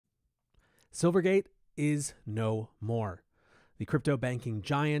Silvergate is no more. The crypto banking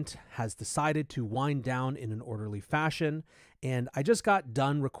giant has decided to wind down in an orderly fashion, and I just got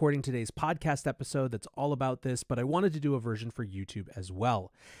done recording today's podcast episode that's all about this, but I wanted to do a version for YouTube as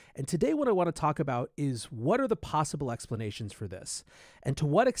well. And today what I want to talk about is what are the possible explanations for this, and to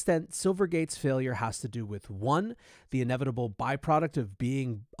what extent Silvergate's failure has to do with, one, the inevitable byproduct of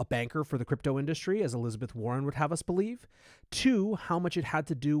being a banker for the crypto industry, as Elizabeth Warren would have us believe, two, how much it had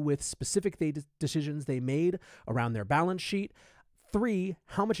to do with specific decisions they made around their balance sheet, three,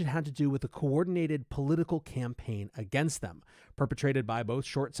 how much it had to do with a coordinated political campaign against them, perpetrated by both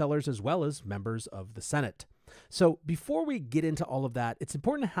short sellers as well as members of the Senate. So before we get into all of that, it's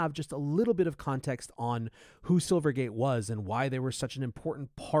important to have just a little bit of context on who Silvergate was and why they were such an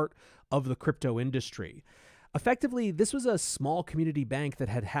important part of the crypto industry. Effectively, this was a small community bank that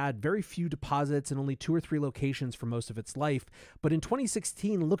had had very few deposits and only 2 or 3 locations for most of its life, but in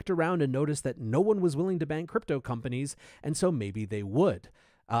 2016 looked around and noticed that no one was willing to bank crypto companies, and so maybe they would.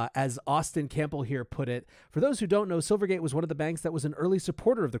 As Austin Campbell here put it, for those who don't know, Silvergate was one of the banks that was an early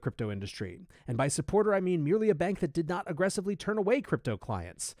supporter of the crypto industry. And by supporter, I mean merely a bank that did not aggressively turn away crypto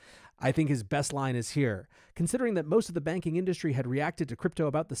clients. I think his best line is here. Considering that most of the banking industry had reacted to crypto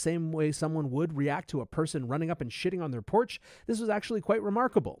about the same way someone would react to a person running up and shitting on their porch, this was actually quite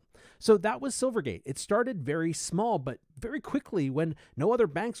remarkable. So that was Silvergate. It started very small, but very quickly, when no other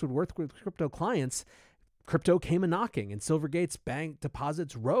banks would work with crypto clients, crypto came a-knocking and Silvergate's bank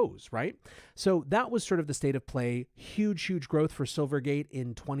deposits rose, right? So that was sort of the state of play. Huge growth for Silvergate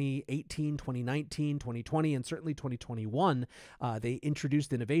in 2018, 2019, 2020, and certainly 2021. They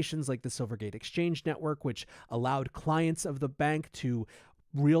introduced innovations like the Silvergate Exchange Network, which allowed clients of the bank to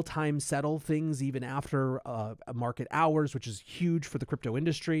real-time settle things even after market hours, which is huge for the crypto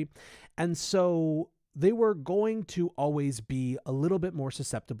industry. And so they were going to always be a little bit more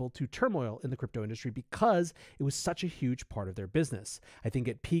susceptible to turmoil in the crypto industry because it was such a huge part of their business. I think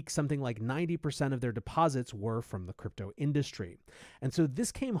at peak, something like 90% of their deposits were from the crypto industry. And so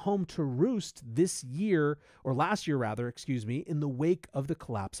this came home to roost this year, or last year rather, in the wake of the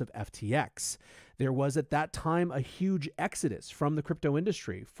collapse of FTX. There was at that time a huge exodus from the crypto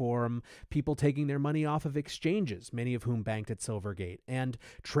industry, from people taking their money off of exchanges, many of whom banked at Silvergate, and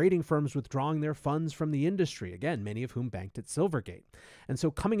trading firms withdrawing their funds from the industry, again, many of whom banked at Silvergate. And so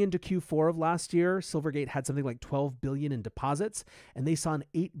coming into Q4 of last year, Silvergate had something like $12 billion in deposits, and they saw an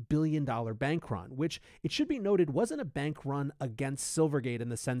 $8 billion bank run, which it should be noted wasn't a bank run against Silvergate in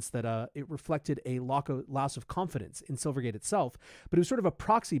the sense that it reflected a loss of confidence in Silvergate itself, but it was sort of a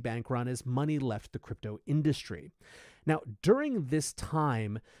proxy bank run as money left the crypto industry. Now, during this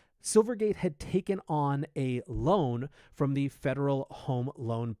time, Silvergate had taken on a loan from the Federal Home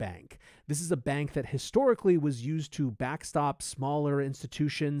Loan Bank. This is a bank that historically was used to backstop smaller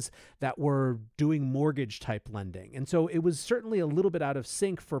institutions that were doing mortgage-type lending. And so it was certainly a little bit out of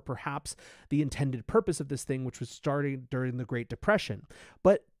sync for perhaps the intended purpose of this thing, which was starting during the Great Depression.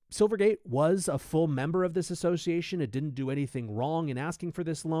 But Silvergate was a full member of this association. It didn't do anything wrong in asking for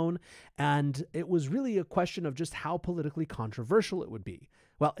this loan, and it was really a question of just how politically controversial it would be.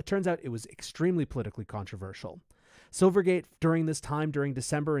 Well, it turns out it was extremely politically controversial. Silvergate during this time, during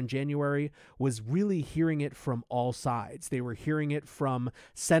December and January, was really hearing it from all sides. They were hearing it from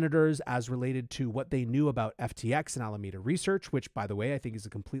senators as related to what they knew about FTX and Alameda Research, which, by the way, I think is a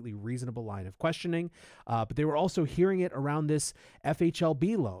completely reasonable line of questioning. But they were also hearing it around this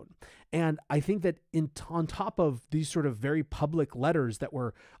FHLB loan. And I think that on top of these sort of very public letters that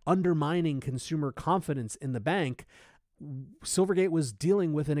were undermining consumer confidence in the bank, Silvergate was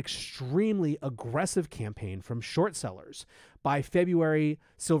dealing with an extremely aggressive campaign from short sellers. By February,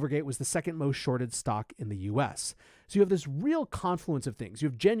 Silvergate was the second most shorted stock in the US. So you have this real confluence of things. You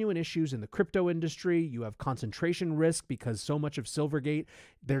have genuine issues in the crypto industry. You have concentration risk because so much of Silvergate,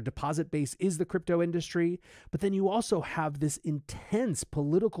 their deposit base is the crypto industry. But then you also have this intense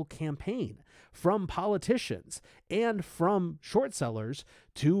political campaign from politicians and from short sellers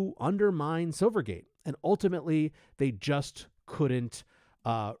to undermine Silvergate. And ultimately, they just couldn't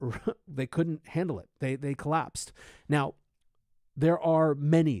handle it. They collapsed. Now, there are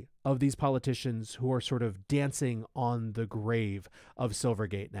many of these politicians who are sort of dancing on the grave of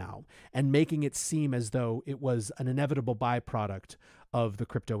Silvergate now and making it seem as though it was an inevitable byproduct of the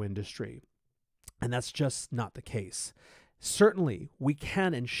crypto industry. And that's just not the case. Certainly, we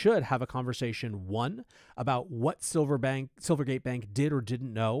can and should have a conversation, one, about what Silvergate Bank did or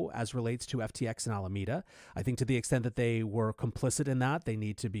didn't know as relates to FTX and Alameda. I think to the extent that they were complicit in that, they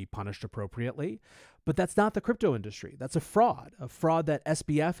need to be punished appropriately. But that's not the crypto industry. That's a fraud that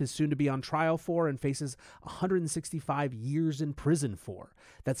SBF is soon to be on trial for and faces 165 years in prison for.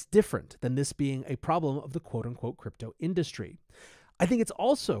 That's different than this being a problem of the quote-unquote crypto industry. I think it's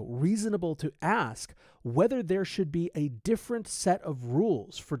also reasonable to ask whether there should be a different set of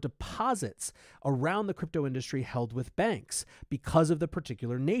rules for deposits around the crypto industry held with banks because of the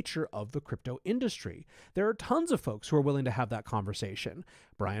particular nature of the crypto industry. There are tons of folks who are willing to have that conversation.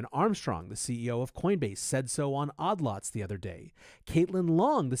 Brian Armstrong, the CEO of Coinbase, said so on Odd Lots the other day. Caitlin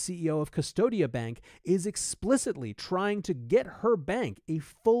Long, the CEO of Custodia Bank, is explicitly trying to get her bank, a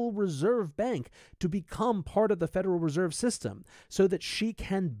full reserve bank, to become part of the Federal Reserve System so that she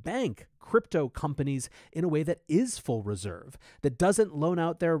can bank crypto companies in a way that is full reserve, that doesn't loan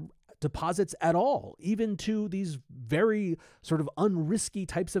out their deposits at all, even to these very sort of unrisky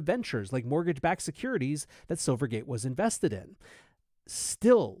types of ventures like mortgage-backed securities that Silvergate was invested in.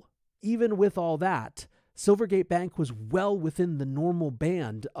 Still, even with all that, Silvergate Bank was well within the normal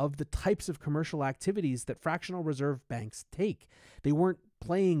band of the types of commercial activities that fractional reserve banks take. They weren't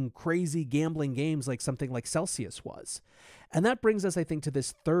playing crazy gambling games like something like Celsius was. And that brings us, I think, to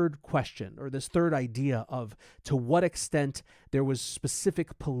this third question, or this third idea of to what extent there was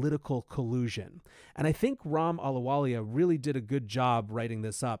specific political collusion. And I think Ram Ahluwalia really did a good job writing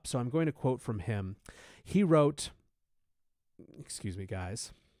this up. So I'm going to quote from him. He wrote, excuse me,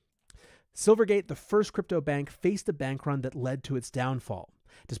 guys. Silvergate, the first crypto bank, faced a bank run that led to its downfall.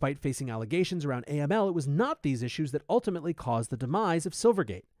 Despite facing allegations around AML, it was not these issues that ultimately caused the demise of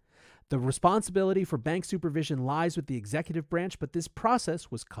Silvergate. The responsibility for bank supervision lies with the executive branch, but this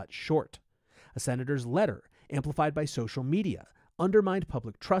process was cut short. A senator's letter, amplified by social media, undermined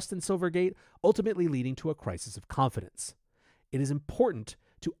public trust in Silvergate, ultimately leading to a crisis of confidence. It is important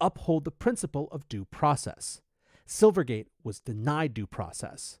to uphold the principle of due process. Silvergate was denied due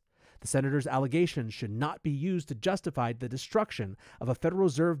process. The senator's allegations should not be used to justify the destruction of a Federal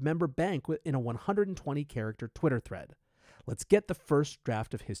Reserve member bank in a 120-character Twitter thread. Let's get the first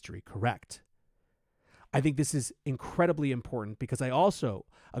draft of history correct. I think this is incredibly important because I also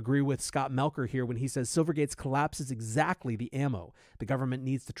agree with Scott Melker here when he says Silvergate's collapse is exactly the ammo the government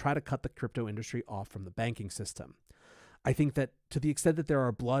needs to try to cut the crypto industry off from the banking system. I think that to the extent that there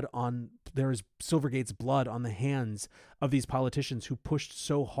is Silvergate's blood on the hands of these politicians who pushed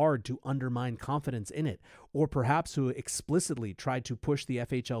so hard to undermine confidence in it, or perhaps who explicitly tried to push the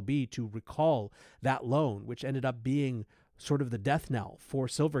FHLB to recall that loan, which ended up being sort of the death knell for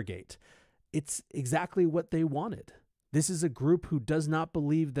Silvergate. It's exactly what they wanted. This is a group who does not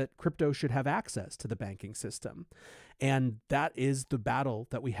believe that crypto should have access to the banking system. And that is the battle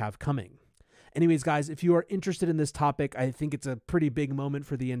that we have coming. Anyways, guys, if you are interested in this topic, I think it's a pretty big moment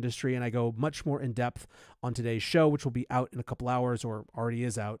for the industry, and I go much more in depth on today's show, which will be out in a couple hours or already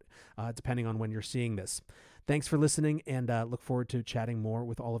is out, depending on when you're seeing this. Thanks for listening, and look forward to chatting more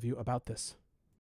with all of you about this.